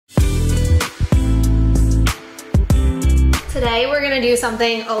today we're gonna do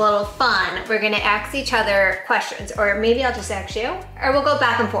something a little fun. We're gonna ask each other questions, or maybe I'll just ask you, or we'll go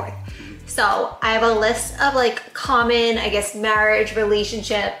back and forth. So I have a list of like common, I guess, marriage,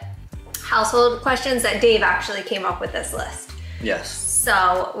 relationship, household questions that Dave actually came up with this list. Yes.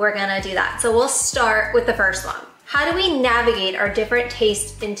 So we're gonna do that. So we'll start with the first one. How do we navigate our different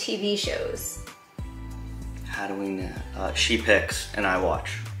tastes in TV shows? How do we she picks and I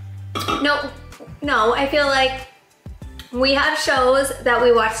watch. No, I feel like we have shows that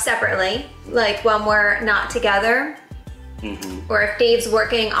we watch separately, like when we're not together. Or if Dave's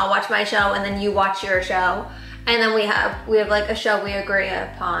working, I'll watch my show and then you watch your show. And then we have like a show we agree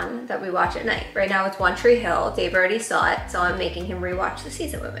upon that we watch at night. Right now it's One Tree Hill. Dave already saw it, so I'm making him rewatch the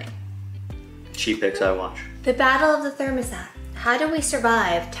season with me. She picks, I watch. The Battle of the Thermostat. How do we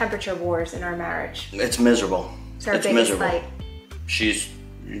survive temperature wars in our marriage? It's miserable. It's our biggest fight. She's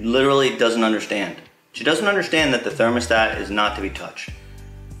literally doesn't understand. She doesn't understand that the thermostat is not to be touched.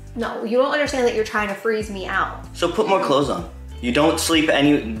 No, you don't understand that you're trying to freeze me out. So put more clothes on. You don't sleep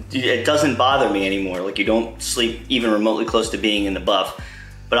it doesn't bother me anymore. Like you don't sleep even remotely close to being in the buff.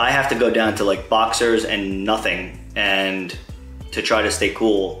 But I have to go down to like boxers and nothing and to try to stay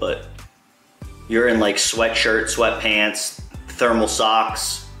cool. But you're in like sweatshirt, sweatpants, thermal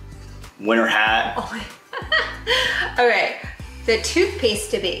socks, winter hat. Oh. Okay, the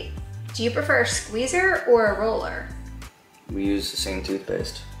toothpaste to be. Do you prefer a squeezer or a roller? We use the same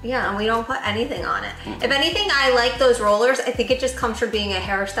toothpaste. Yeah, and we don't put anything on it. If anything, I like those rollers. I think it just comes from being a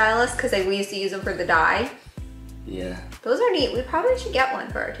hairstylist because we used to use them for the dye. Yeah. Those are neat. We probably should get one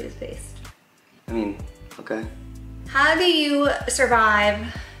for our toothpaste. I mean, okay. How do you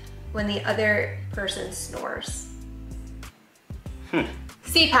survive when the other person snores?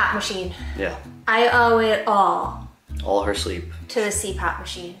 CPAP machine. Yeah. I owe it all. All her sleep. To the CPAP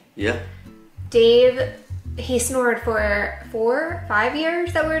machine. Yeah. Dave, he snored for 5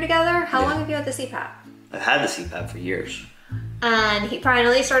 years that we were together. How long have you had the CPAP? I've had the CPAP for years. And he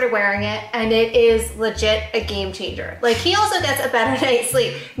finally started wearing it, and it is legit a game changer. Like, he also gets a better night's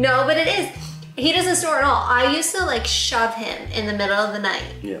sleep. No, but it is. He doesn't snore at all. I used to like shove him in the middle of the night.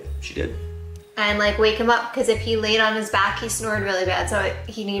 Yeah, she did. And like wake him up, because if he laid on his back, he snored really bad, so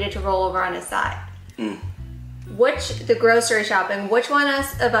he needed to roll over on his side. The grocery shopping, which one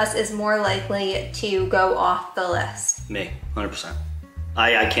of us is more likely to go off the list? Me, 100%.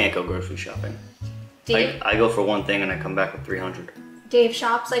 I can't go grocery shopping. Dave, I go for one thing and I come back with 300. Dave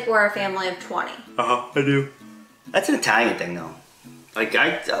shops like we're a family of 20. I do. That's an Italian thing though. Like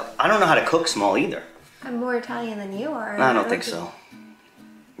I don't know how to cook small either. I'm more Italian than you are. I don't think so.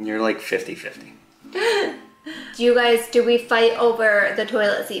 You're like 50-50. Do we fight over the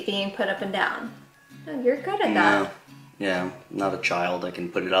toilet seat being put up and down? No, you're good at that. No. Yeah, I'm not a child. I can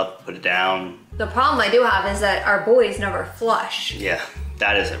put it up, put it down. The problem I do have is that our boys never flush. Yeah,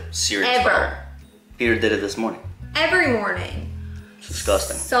 that is a serious Ever. problem. Peter did it this morning. Every morning. It's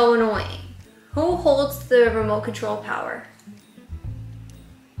disgusting. So annoying. Who holds the remote control power?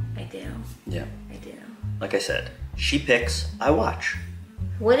 I do. Yeah. I do. Like I said, she picks, I watch.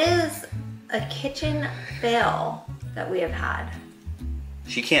 What is a kitchen fail that we have had?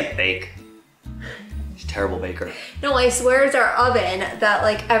 She can't bake. She's a terrible baker. No, I swear it's our oven that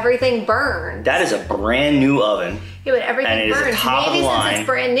like everything burns. That is a brand new oven. Yeah, but everything and it is burns. a top Maybe of the since line. it's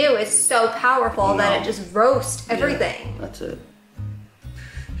brand new, it's so powerful that it just roasts everything. Yeah, that's it.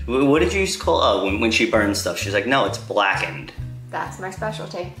 What did you used to call? Oh, when she burns stuff, she's like, no, it's blackened. That's my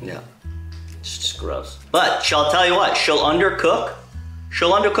specialty. Yeah, it's just gross. But she'll tell you what, she'll undercook.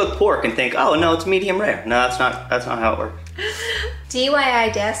 She'll undercook pork and think, oh no, it's medium rare. No, that's not how it works.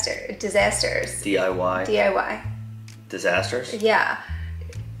 DIY disasters. DIY disasters. Yeah.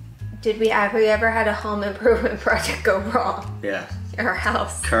 Have we ever had a home improvement project go wrong? Yeah. Our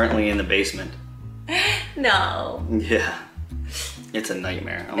house. Currently in the basement. No. Yeah. It's a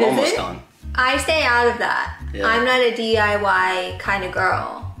nightmare. I'm almost done. I stay out of that. Yeah. I'm not a DIY kind of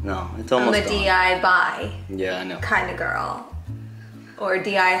girl. No, it's almost I'm a done. DIY Yeah, I know. kind of girl. Or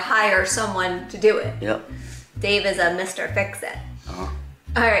DIY hire someone to do it. Yep. Dave is a Mr. Fix-It. Uh-huh.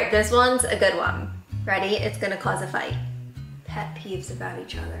 All right, this one's a good one. Ready? It's gonna cause a fight. Pet peeves about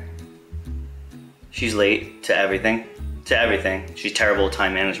each other. She's late to everything. To everything. She's terrible at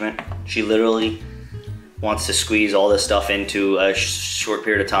time management. She literally wants to squeeze all this stuff into a short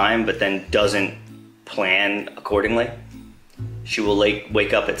period of time, but then doesn't plan accordingly. She will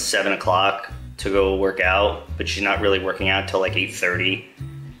wake up at 7 o'clock to go work out, but she's not really working out till like 8:30.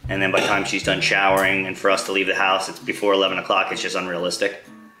 And then by the time she's done showering and for us to leave the house, it's before 11 o'clock. It's just unrealistic.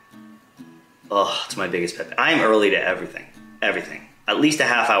 Oh, it's my biggest pet peeve. I am early to everything. Everything. At least a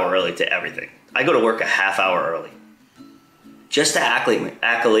half hour early to everything. I go to work a half hour early. just to acclimate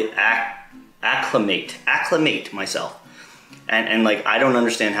myself. And like, I don't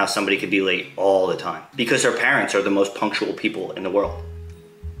understand how somebody could be late all the time because their parents are the most punctual people in the world.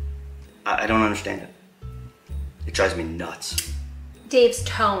 I don't understand it. It drives me nuts. Dave's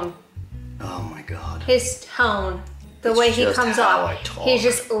tone. Oh my God. His tone. The way he comes off. He's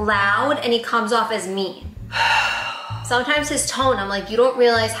just loud and he comes off as mean. Sometimes his tone, I'm like, you don't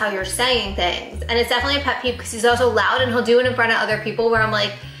realize how you're saying things. And it's definitely a pet peeve because he's also loud and he'll do it in front of other people where I'm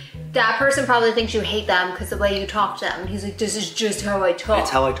like, that person probably thinks you hate them because the way you talk to them. He's like, this is just how I talk. It's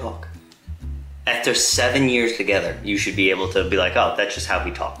how I talk. After 7 years together, you should be able to be like, oh, that's just how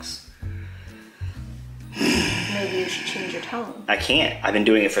he talks. Maybe you should change your tone. I can't. I've been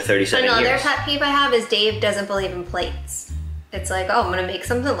doing it for 37 years. Another pet peeve I have is Dave doesn't believe in plates. It's like, oh, I'm gonna make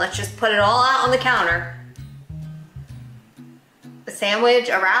something, let's just put it all out on the counter. A sandwich,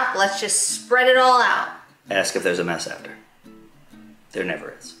 a wrap, let's just spread it all out. Ask if there's a mess after. There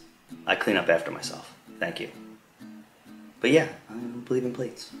never is. I clean up after myself. Thank you. But yeah, I don't believe in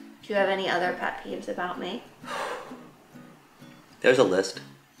plates. Do you have any other pet peeves about me? There's a list.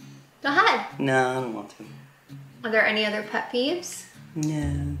 Go ahead. No, I don't want to. Are there any other pet peeves?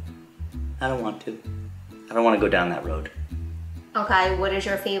 No, I don't want to. I don't want to go down that road. Okay, what is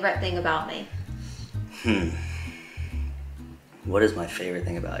your favorite thing about me? What is my favorite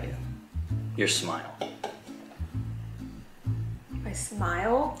thing about you? Your smile. My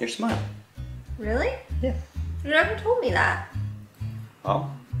smile? Your smile. Really? Yeah. You never told me that. Oh,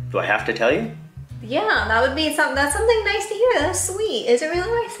 do I have to tell you? Yeah, that would be something. That's something nice to hear. That's sweet. Is it really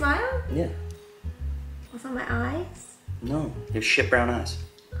my smile? Yeah. Was that my eyes? No, your shit brown eyes.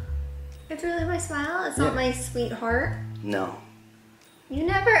 It's really my smile? It's not my sweetheart? No. You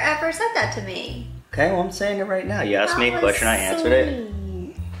never ever said that to me. Okay, well, I'm saying it right now. You asked me a question, I answered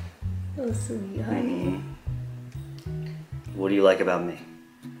it. That was sweet, honey. What do you like about me?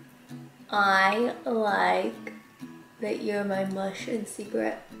 I like that you're my mush in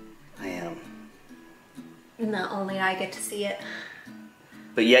secret. I am. And that only I get to see it.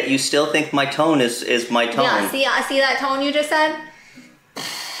 But yet you still think my tone is my tone. Yeah, see that tone you just said?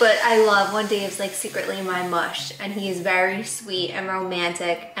 But I love when Dave's like secretly my mush and he's very sweet and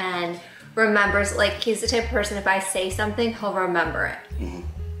romantic and remembers, like he's the type of person if I say something, he'll remember it.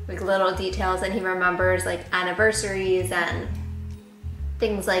 Like little details, and he remembers like anniversaries and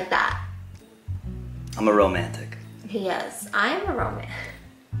things like that. I'm a romantic. He is. I'm a romantic.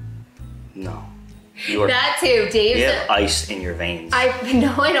 No. You are. That too, Dave's. You have ice in your veins. I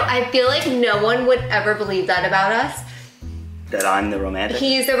don't. I feel like no one would ever believe that about us. That I'm the romantic?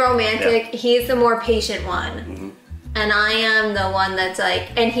 He's the romantic. Yeah. He's the more patient one. Mm-hmm. And I am the one that's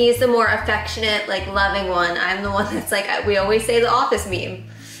like, and he's the more affectionate, like loving one. I'm the one that's like, we always say the Office meme.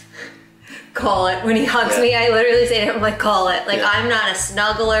 Call it. When he hugs me, I literally say to him, like, call it. Like, I'm not a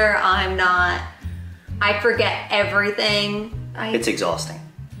snuggler. I forget everything. It's exhausting.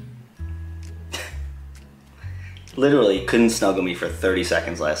 Literally couldn't snuggle me for 30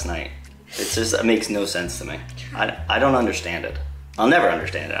 seconds last night. It's just, it makes no sense to me. I don't understand it. I'll never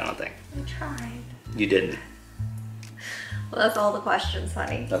understand it, I don't think. I tried. You didn't. Well, that's all the questions,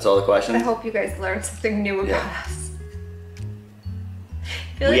 honey. That's all the questions? I hope you guys learned something new about us.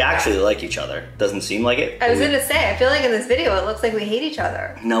 We actually like each other. Doesn't seem like it. I was gonna say, I feel like in this video it looks like we hate each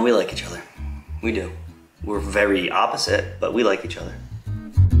other. No, we like each other. We do. We're very opposite, but we like each other.